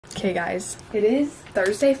Okay guys, it is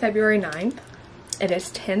Thursday, February 9th. It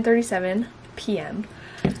is 10:37 p.m.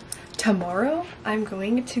 Tomorrow, I'm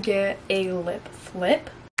going to get a lip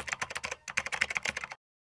flip.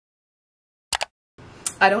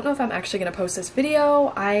 I don't know if I'm actually going to post this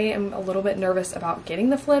video. I am a little bit nervous about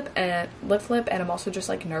getting the lip flip, and I'm also just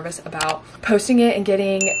like nervous about posting it and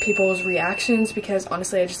getting people's reactions, because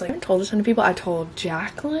honestly I just like told a ton of people. I told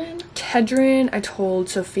Jacqueline, Tedrin, I told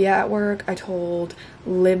Sophia at work, I told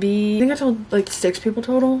Libby. I think I told like 6 people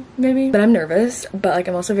total maybe. But I'm nervous, but like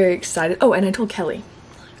I'm also very excited. Oh, and I told Kelly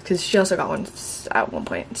because she also got one at one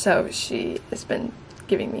point, so she has been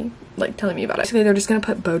giving me, like, telling me about it. Basically, they're just gonna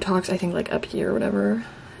put Botox, I think, like, up here or whatever.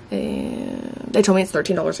 And they told me it's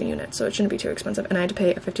 $13 a unit, so it shouldn't be too expensive. And I had to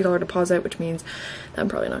pay a $50 deposit, which means that I'm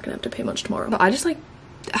probably not gonna have to pay much tomorrow. But I just, like,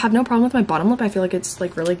 have no problem with my bottom lip. I feel like it's,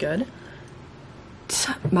 like, really good.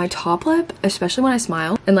 My top lip, especially when I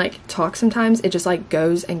smile and, like, talk sometimes, it just, like,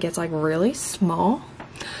 goes and gets, like, really small.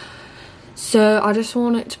 So I just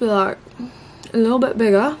want it to be, like, a little bit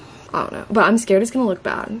bigger. I don't know, but I'm scared it's gonna look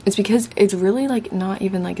bad. It's because it's really like not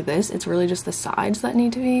even like this, it's really just the sides that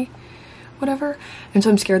need to be whatever. And so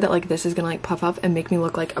I'm scared that like this is gonna like puff up and make me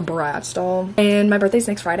look like a Bratz doll. And my birthday's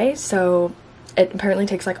next Friday, so it apparently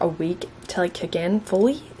takes like a week to like kick in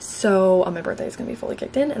fully. So on my birthday it's gonna be fully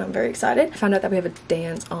kicked in, and I'm very excited. I found out that we have a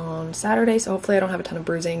dance on Saturday, so hopefully I don't have a ton of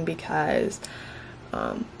bruising because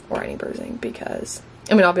or any bruising, because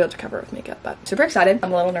I mean, I'll be able to cover it with makeup, but super excited.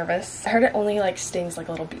 I'm a little nervous. I heard it only like stings like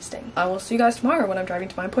a little bee sting. I will see you guys tomorrow when I'm driving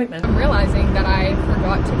to my appointment. I'm realizing that I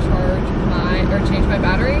forgot to change my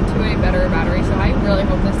battery to a better battery, so I really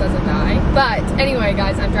hope this doesn't die. But anyway,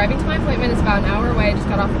 guys, I'm driving to my appointment. It's about an hour away. I just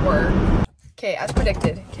got off of work. Okay, as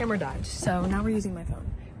predicted, camera died, so now we're using my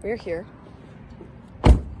phone. We're here.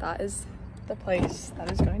 That is the place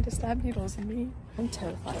that is going to stab needles in me. I'm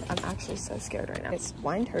terrified. I'm actually so scared right now. It's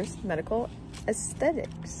Winehurst Medical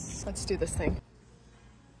Aesthetics. Let's do this thing.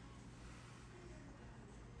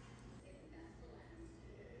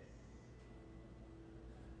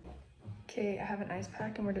 Okay, I have an ice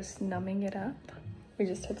pack and we're just numbing it up. We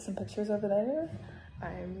just took some pictures over there.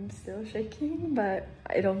 I'm still shaking, but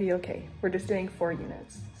it'll be okay. We're just doing 4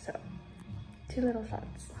 units, so 2 little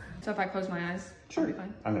shots. So if I close my eyes, sure, it'll be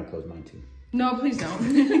fine. I'm gonna close mine too. No, please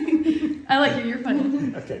don't. I like you, you're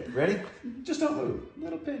funny. Okay, ready? Just don't move,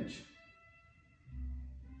 little pinch.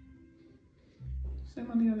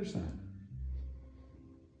 Same on the other side.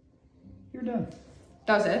 You're done.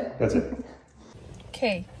 That was it? That's it.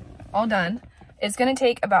 Okay, all done. It's gonna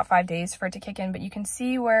take about 5 days for it to kick in, but you can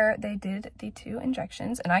see where they did the 2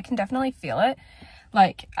 injections, and I can definitely feel it.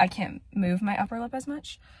 Like, I can't move my upper lip as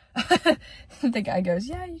much. The guy goes,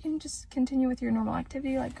 yeah, you can just continue with your normal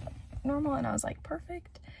activity like normal, and I was like,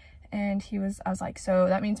 perfect. And I was like, so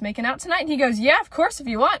that means making out tonight? And he goes, yeah, of course, if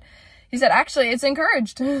you want. He said, actually, it's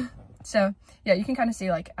encouraged. So yeah, you can kind of see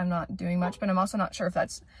like I'm not doing much, but I'm also not sure if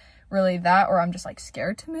that's really that or I'm just like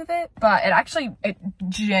scared to move it. But it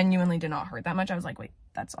genuinely did not hurt that much. I was like, wait,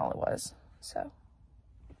 that's all it was. So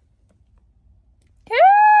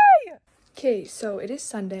yay! Okay, so it is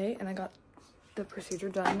Sunday and I got the procedure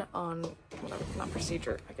done on whatever, not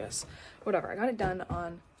procedure, I guess, whatever. I got it done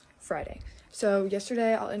on Friday. So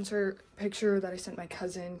yesterday, I'll insert a picture that I sent my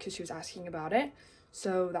cousin because she was asking about it.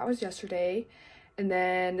 So that was yesterday. And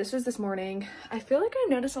then this was this morning. I feel like I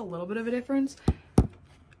noticed a little bit of a difference.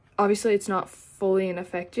 Obviously, it's not fully in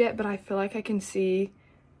effect yet, but I feel like I can see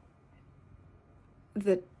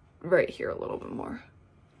the right here a little bit more.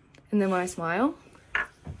 And then when I smile.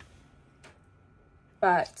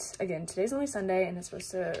 But again, today's only Sunday and it's supposed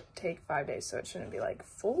to take 5 days, so it shouldn't be like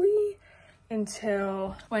fully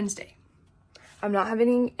until Wednesday. I'm not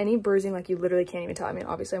having any bruising, like you literally can't even tell. I mean,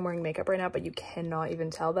 obviously I'm wearing makeup right now, but you cannot even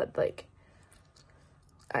tell that like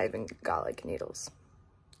I even got like needles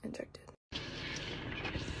injected.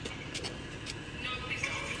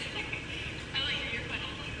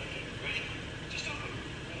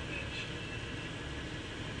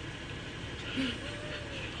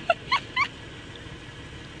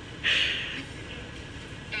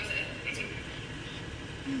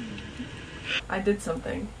 I did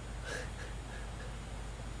something.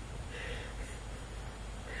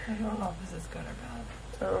 I don't know if this is good or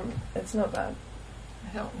bad. It's not bad.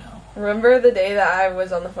 I don't know. Remember the day that I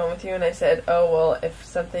was on the phone with you and I said, oh, well,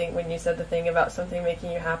 when you said the thing about something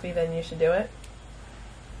making you happy, then you should do it?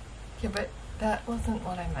 Yeah, but that wasn't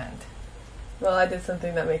what I meant. Well, I did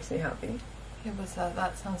something that makes me happy. Yeah, but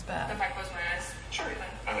that sounds bad. If I close my eyes, Sure,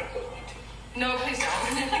 I'm gonna close mine too. no, please don't.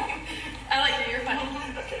 I like you, you're funny.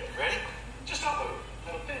 Okay, ready? Just don't move,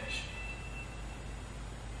 little pinch.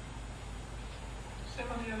 Same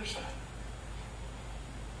on the other side.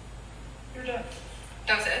 You're done.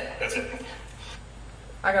 That's it? That's it.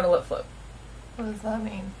 I got a lip flip. What does that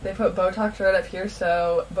mean? They put Botox right up here,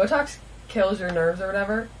 so Botox kills your nerves or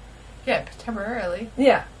whatever. Yeah, temporarily.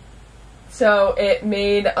 Yeah. So it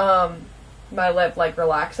made my lip like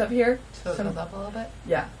relax up here. So it goes up a little bit?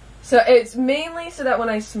 Yeah. So it's mainly so that when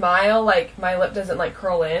I smile, like my lip doesn't like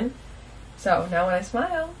curl in. So now when I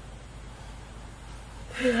smile,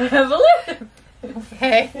 I have a lip.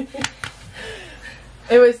 Okay.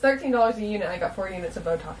 It was $13 a unit. I got 4 units of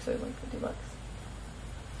Botox, so it was like $50.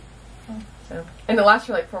 So, and it lasts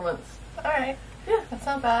for like 4 months. Alright. Yeah. That's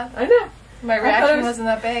not bad. I know. My I thought reaction it was- wasn't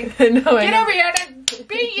that big. No, I Get know. over here to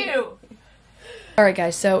beat you! Alright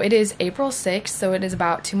guys, so it is April 6th, so it is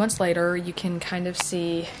about 2 months later. You can kind of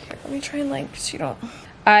see, here, let me try and like, so you don't,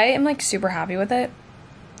 I am like super happy with it.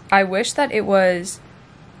 I wish that it was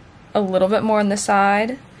a little bit more on the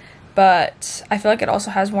side, but I feel like it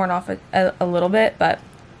also has worn off a little bit, but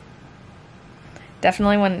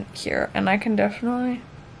definitely one here, and I can definitely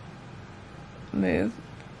move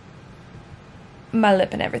my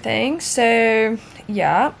lip and everything. So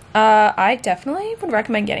yeah, I definitely would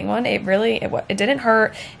recommend getting one. It didn't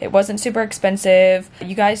hurt. It wasn't super expensive.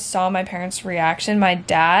 You guys saw my parents' reaction. My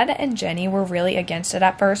dad and Jenny were really against it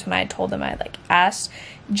at first when I told them. I like asked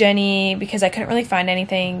Jenny because I couldn't really find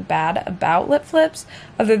anything bad about lip flips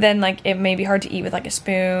other than like it may be hard to eat with like a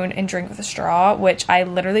spoon and drink with a straw, which I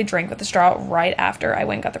literally drank with a straw right after I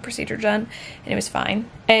went and got the procedure done, and it was fine.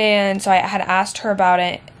 And so I had asked her about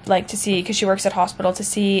it, like to see, because she works at hospital, to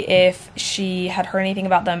see if she had heard anything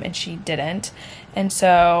about them, and she didn't. And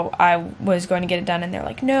so I was going to get it done, and they're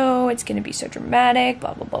like, no, it's going to be so dramatic,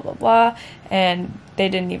 blah blah blah blah blah. And they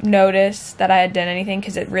didn't even notice that I had done anything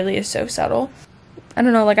because it really is so subtle. I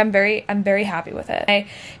don't know, like I'm very happy with it. I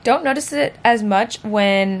don't notice it as much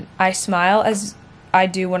when I smile as I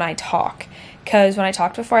do when I talk, because when I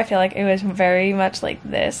talked before, I feel like it was very much like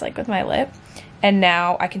this, like with my lip. And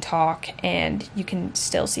now I can talk and you can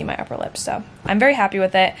still see my upper lip. So I'm very happy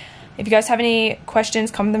with it. If you guys have any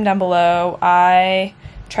questions, comment them down below. I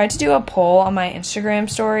tried to do a poll on my Instagram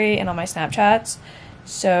story and on my Snapchats,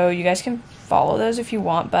 so you guys can follow those if you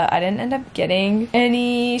want, but I didn't end up getting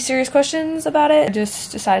any serious questions about it. I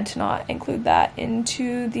just decided to not include that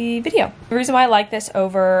into the video. The reason why I like this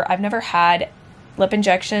over, I've never had lip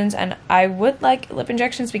injections, and I would like lip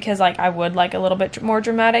injections because like I would like a little bit more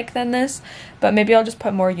dramatic than this, but maybe I'll just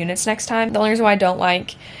put more units next time. The only reason why I don't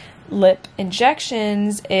like lip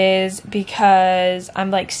injections is because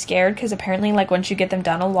I'm like scared, because apparently like once you get them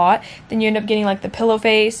done a lot, then you end up getting like the pillow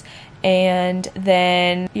face, and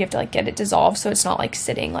then you have to like get it dissolved so it's not like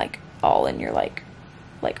sitting like all in your like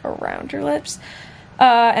around your lips.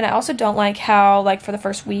 And I also don't like how like for the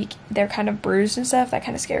first week they're kind of bruised and stuff. That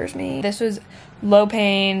kind of scares me. This was low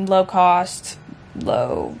pain, low cost,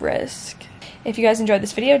 low risk. If you guys enjoyed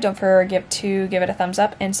this video, don't forget to give it a thumbs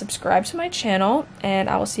up and subscribe to my channel, and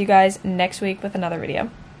I will see you guys next week with another video.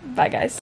 Bye guys.